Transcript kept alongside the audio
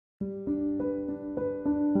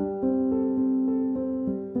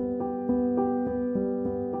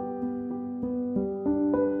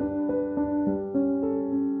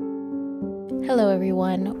Hello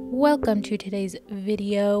everyone, welcome to today's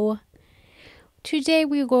video. Today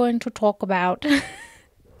we're going to talk about,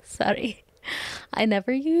 sorry, I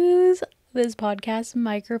never use this podcast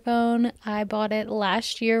microphone. I bought it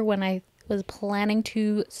last year when I was planning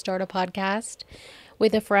to start a podcast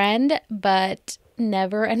with a friend, but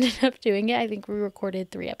never ended up doing it. I think we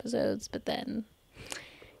recorded 3 episodes, but then,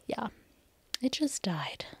 yeah, it just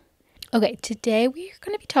died. Okay, today we are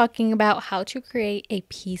going to be talking about how to create a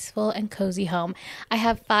peaceful and cozy home. I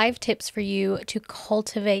have 5 tips for you to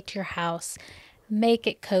cultivate your house, make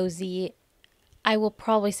it cozy. I will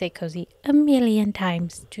probably say cozy a million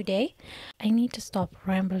times today. I need to stop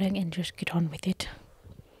rambling and just get on with it.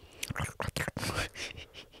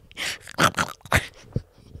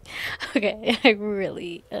 Okay, I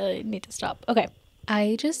really need to stop. Okay.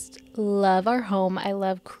 I just love our home. I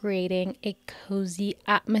love creating a cozy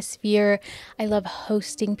atmosphere. I love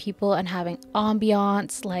hosting people and having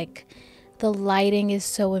ambiance. Like, the lighting is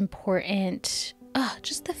so important.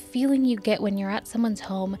 Just the feeling you get when you're at someone's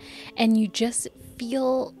home and you just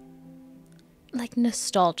feel like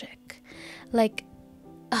nostalgic. Like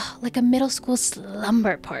a middle school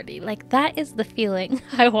slumber party. Like, that is the feeling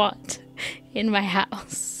I want in my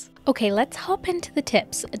house. Okay, let's hop into the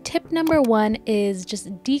tips. Tip number 1 is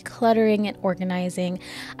just decluttering and organizing.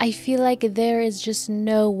 I feel like there is just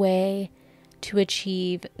no way to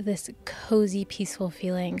achieve this cozy, peaceful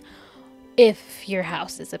feeling if your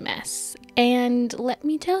house is a mess. And let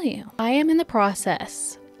me tell you, I am in the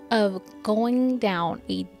process of going down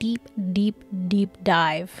a deep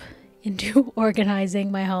dive into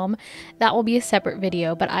organizing my home. That will be a separate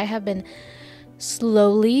video, but I have been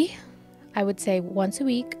slowly, I would say once a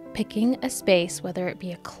week, picking a space, whether it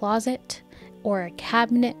be a closet or a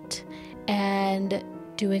cabinet, and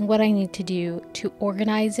doing what I need to do to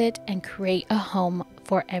organize it and create a home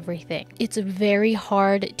for everything. It's very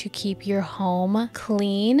hard to keep your home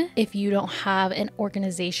clean if you don't have an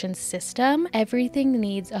organization system. Everything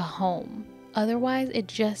needs a home. Otherwise, it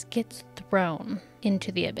just gets thrown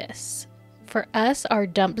into the abyss. For us, our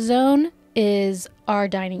dump zone is our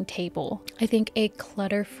dining table. I think a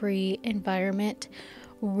clutter-free environment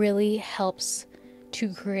really helps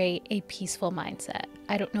to create a peaceful mindset.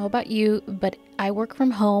 I don't know about you, but I work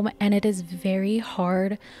from home and it is very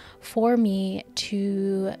hard for me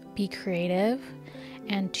to be creative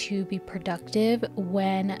and to be productive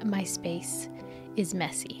when my space is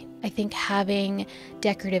messy. I think having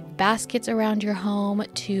decorative baskets around your home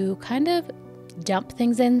to kind of dump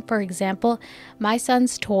things in. For example, my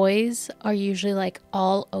son's toys are usually like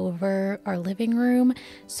all over our living room.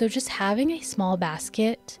 So just having a small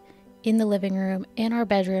basket in the living room, in our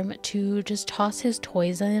bedroom, to just toss his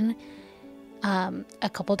toys in a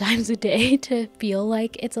couple times a day to feel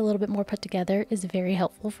like it's a little bit more put together is very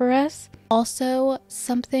helpful for us. Also,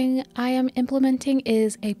 something I am implementing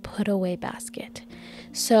is a put away basket.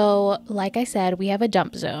 So like I said, we have a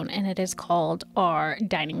dump zone and it is called our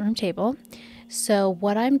dining room table. So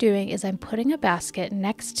what I'm doing is I'm putting a basket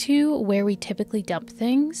next to where we typically dump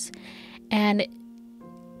things, and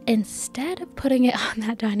instead of putting it on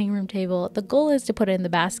that dining room table, the goal is to put it in the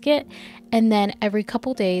basket and then every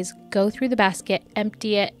couple days go through the basket,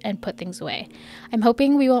 empty it, and put things away. I'm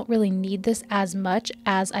hoping we won't really need this as much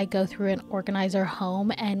as I go through and organize our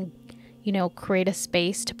home and, create a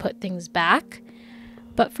space to put things back.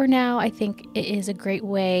 But for now, I think it is a great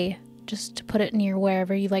way just to put it near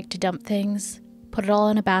wherever you like to dump things, put it all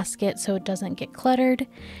in a basket so it doesn't get cluttered,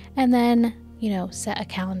 and then, set a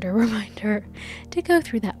calendar reminder to go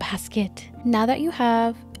through that basket. Now that you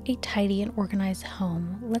have a tidy and organized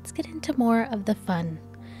home, let's get into more of the fun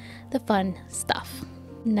stuff.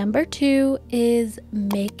 Number 2 is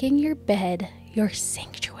making your bed your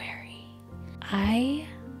sanctuary. I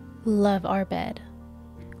love our bed.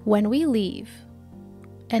 When we leave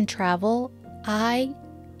and travel, I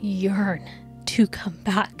yearn to come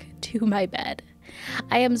back to my bed.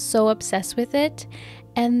 I am so obsessed with it,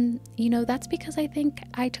 and that's because I think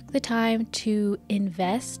I took the time to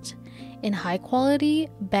invest in high quality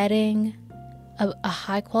bedding, a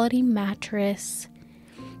high quality mattress,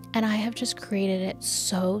 and I have just created it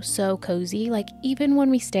so cozy. Like, even when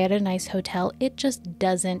we stay at a nice hotel, it just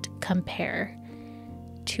doesn't compare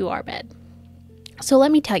to our bed. So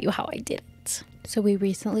let me tell you how I did it. So we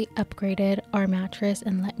recently upgraded our mattress,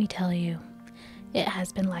 and let me tell you, it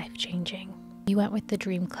has been life-changing. We went with the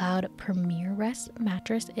Dream Cloud Premier Rest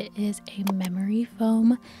mattress. It is a memory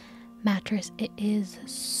foam mattress. It is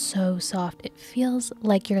so soft. It feels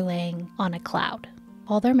like you're laying on a cloud.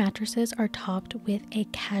 All their mattresses are topped with a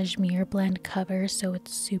cashmere blend cover, so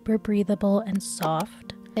it's super breathable and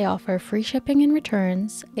soft. They offer free shipping and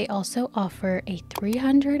returns. They also offer a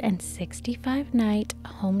 365 night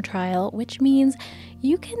home trial, which means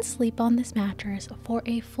you can sleep on this mattress for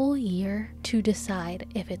a full year to decide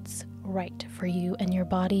if it's right for you and your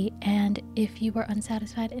body. And if you are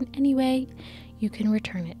unsatisfied in any way, you can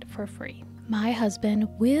return it for free. My husband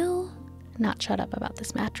will not shut up about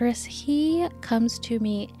this mattress. He comes to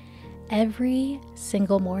me every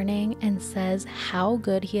single morning and says how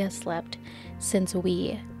good he has slept since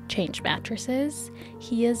we changed mattresses.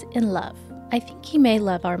 He is in love. I think he may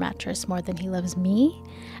love our mattress more than he loves me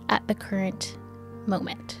at the current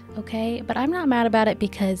moment, okay? But I'm not mad about it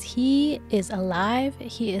because he is alive,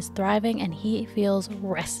 he is thriving, and he feels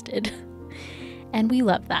rested. And we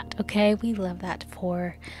love that, okay? We love that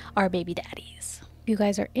for our baby daddies. If you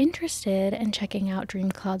guys are interested in checking out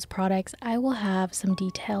Dream Cloud's products, I will have some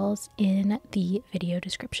details in the video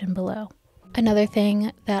description below. Another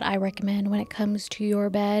thing that I recommend when it comes to your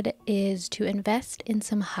bed is to invest in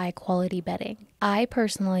some high quality bedding. I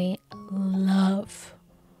personally love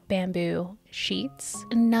bamboo sheets.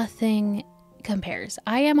 Nothing compares.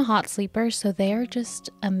 I am a hot sleeper, so they are just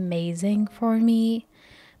amazing for me.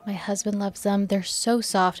 My husband loves them. They're so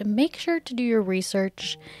soft. Make sure to do your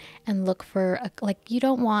research and look for, you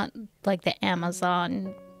don't want like the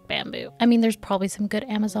Amazon bamboo. I mean, there's probably some good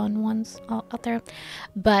Amazon ones out there,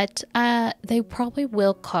 but they probably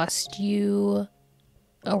will cost you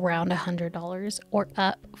around $100 or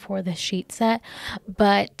up for the sheet set.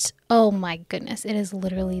 But oh my goodness, it is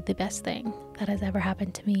literally the best thing that has ever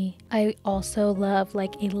happened to me. I also love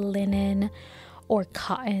like a linen or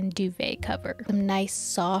cotton duvet cover. Some nice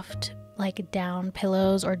soft like down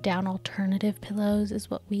pillows or down alternative pillows is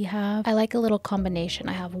what we have. I like a little combination.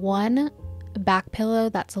 I have one back pillow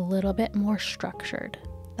that's a little bit more structured.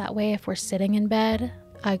 That way if we're sitting in bed,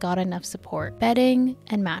 I got enough support. Bedding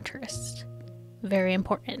and mattress. Very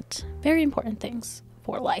important things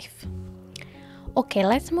for life. Okay,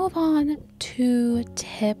 let's move on to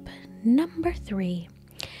tip number 3.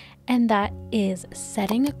 And that is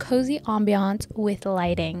setting a cozy ambiance with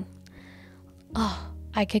lighting. Oh,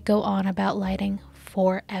 I could go on about lighting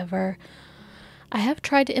forever. I have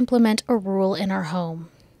tried to implement a rule in our home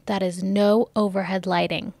that is no overhead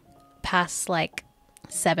lighting past like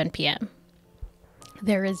 7 p.m.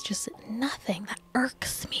 There is just nothing that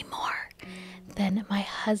irks me more than my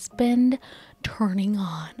husband turning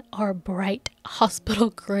on our bright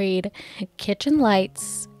hospital grade kitchen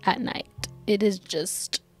lights at night. It is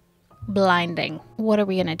just blinding. What are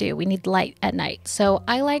we gonna do? We need light at night. So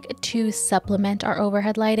I like to supplement our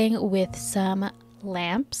overhead lighting with some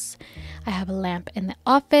lamps. I have a lamp in the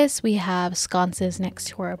office. We have sconces next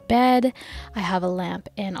to our bed. I have a lamp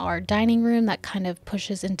in our dining room that kind of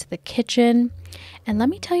pushes into the kitchen. And let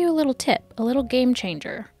me tell you a little tip, a little game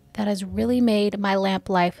changer that has really made my lamp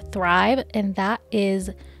life thrive, and that is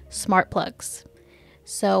smart plugs.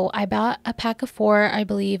 So I bought a pack of 4, I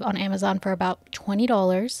believe, on Amazon for about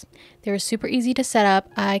 $20. They were super easy to set up.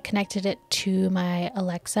 I connected it to my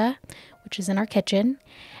Alexa, which is in our kitchen,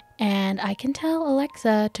 and I can tell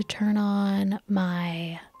Alexa to turn on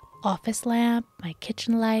my office lamp, my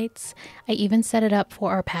kitchen lights. I even set it up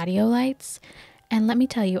for our patio lights. And let me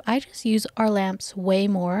tell you, I just use our lamps way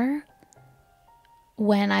more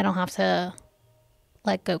when I don't have to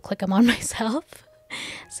like go click them on myself.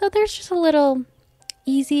 So there's just a little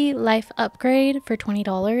easy life upgrade for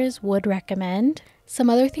 $20. Would recommend. Some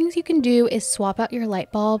other things you can do is swap out your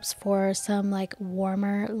light bulbs for some like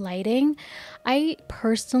warmer lighting. I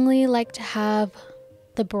personally like to have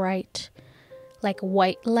the bright like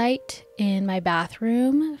white light in my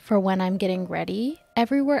bathroom for when I'm getting ready.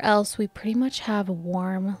 Everywhere else, we pretty much have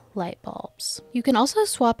warm light bulbs. You can also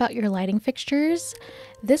swap out your lighting fixtures.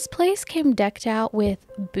 This place came decked out with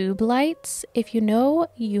boob lights. If you know,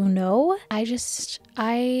 you know.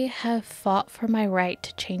 I have fought for my right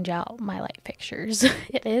to change out my light fixtures.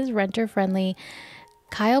 It is renter friendly.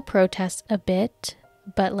 Kyle protests a bit,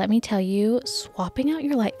 but let me tell you, swapping out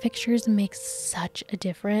your light fixtures makes such a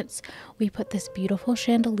difference. We put this beautiful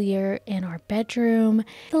chandelier in our bedroom.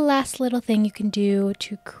 The last little thing you can do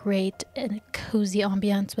to create a cozy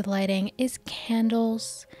ambiance with lighting is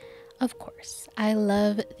candles. Of course, I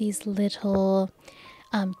love these little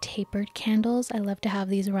tapered candles. I love to have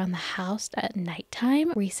these around the house at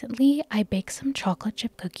nighttime. Recently, I baked some chocolate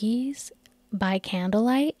chip cookies by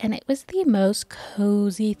candlelight, and it was the most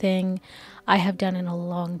cozy thing I have done in a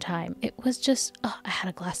long time. It was just, I had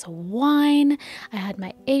a glass of wine, I had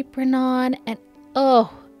my apron on, and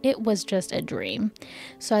it was just a dream.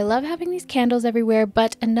 So I love having these candles everywhere,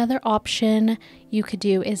 but another option you could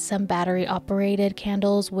do is some battery operated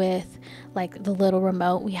candles with like the little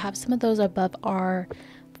remote. We have some of those above our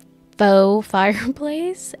faux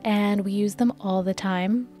fireplace, and we use them all the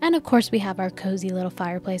time. And of course we have our cozy little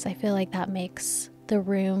fireplace. I feel like that makes the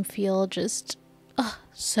room feel just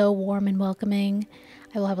so warm and welcoming.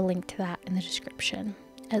 I will have a link to that in the description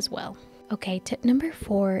as well. Okay, tip number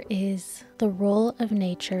 4 is the role of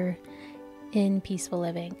nature in peaceful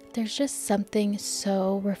living. There's just something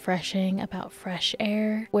so refreshing about fresh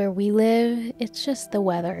air. Where we live, it's just the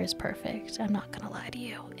weather is perfect. I'm not gonna lie to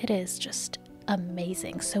you. It is just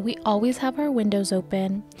amazing. So we always have our windows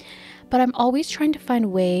open, but I'm always trying to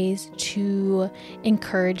find ways to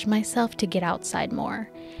encourage myself to get outside more.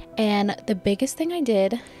 And the biggest thing I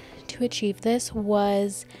did to achieve this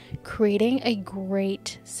was creating a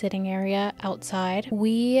great sitting area outside.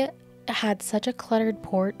 We had such a cluttered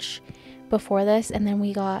porch before this, and then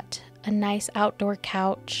we got a nice outdoor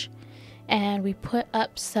couch and we put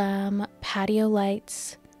up some patio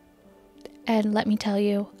lights, and let me tell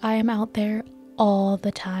you, I am out there all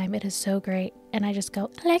the time. It is so great. And I just go,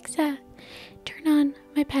 Alexa, turn on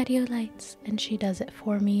my patio lights, and she does it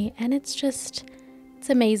for me, and it's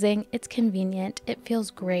amazing. It's convenient. It feels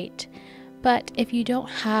great. But if you don't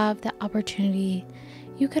have the opportunity,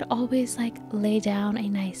 you could always lay down a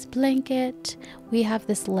nice blanket. We have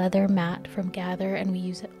this leather mat from Gather, and we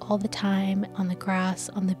use it all the time on the grass,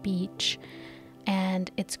 on the beach, and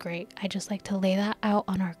it's great. I just like to lay that out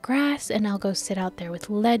on our grass, and I'll go sit out there with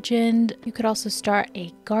Legend. You could also start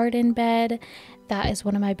a garden bed. That is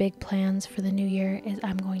one of my big plans for the new year, is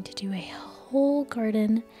I'm going to do a whole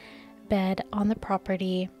garden bed on the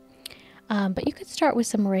property. But you could start with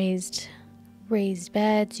some raised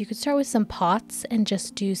beds. You could start with some pots and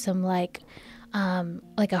just do some like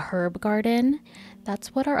a herb garden.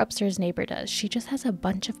 That's what our upstairs neighbor does. She just has a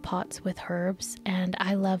bunch of pots with herbs, and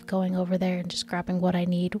I love going over there and just grabbing what I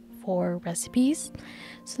need for recipes.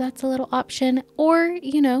 So that's a little option. Or,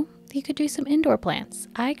 you could do some indoor plants.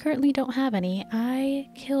 I currently don't have any. I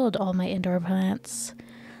killed all my indoor plants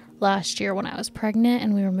last year when I was pregnant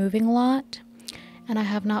and we were moving a lot, and I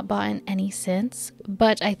have not bought any since.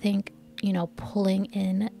 But I think pulling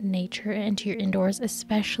in nature into your indoors,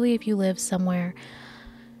 especially if you live somewhere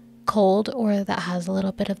cold or that has a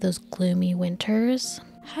little bit of those gloomy winters,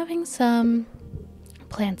 having some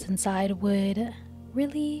plants inside would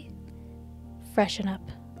really freshen up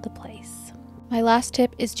the place. My last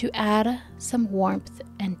tip is to add some warmth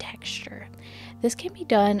and texture. This can be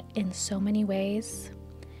done in so many ways.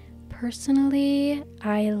 Personally,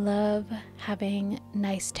 I love having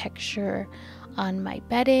nice texture on my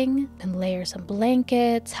bedding and layer some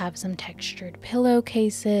blankets, have some textured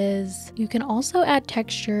pillowcases. You can also add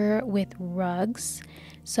texture with rugs.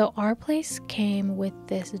 So our place came with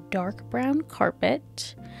this dark brown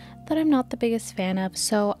carpet that I'm not the biggest fan of,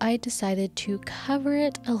 so I decided to cover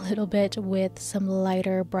it a little bit with some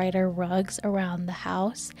lighter, brighter rugs around the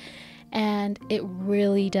house. And it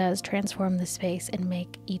really does transform the space and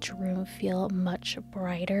make each room feel much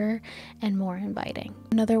brighter and more inviting.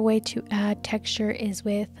 Another way to add texture is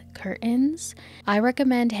with curtains. I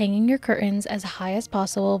recommend hanging your curtains as high as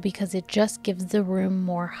possible because it just gives the room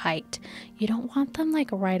more height. You don't want them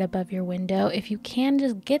right above your window. If you can,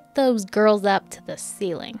 just get those girls up to the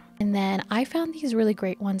ceiling. And then I found these really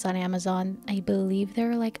great ones on Amazon. I believe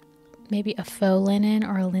they're maybe a faux linen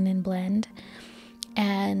or a linen blend.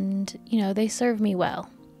 And they serve me well.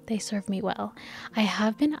 I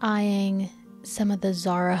have been eyeing some of the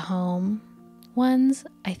Zara Home ones.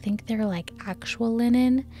 I think they're actual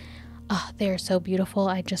linen. They're so beautiful.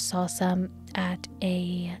 I just saw some at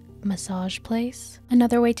a massage place.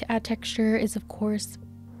 Another way to add texture is, of course,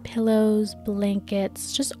 pillows,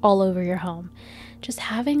 blankets, just all over your home. Just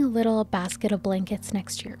having a little basket of blankets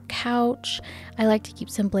next to your couch. I like to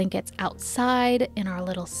keep some blankets outside in our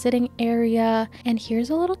little sitting area. And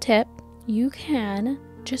here's a little tip. You can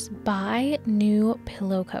just buy new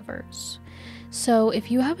pillow covers. So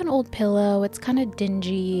if you have an old pillow, it's kind of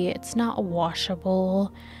dingy, it's not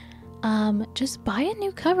washable, just buy a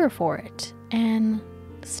new cover for it and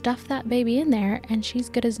stuff that baby in there, and she's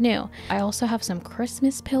good as new. I also have some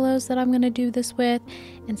Christmas pillows that I'm gonna do this with.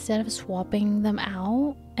 Instead of swapping them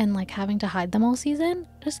out and having to hide them all season,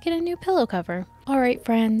 just get a new pillow cover. All right,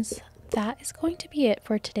 friends, that is going to be it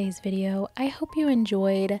for today's video. I hope you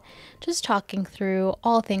enjoyed just talking through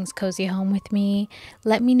all things cozy home with me.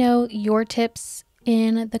 Let me know your tips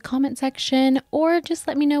in the comment section, or just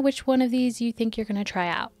let me know which one of these you think you're gonna try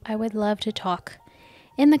out. I would love to talk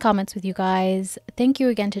in the comments with you guys. Thank you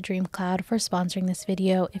again to DreamCloud for sponsoring this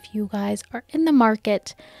video. If you guys are in the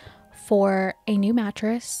market for a new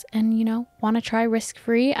mattress and want to try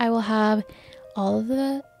risk-free, I will have all of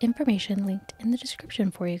the information linked in the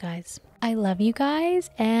description for you guys. I love you guys,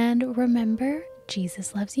 and remember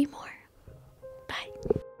Jesus loves you more.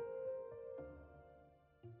 Bye.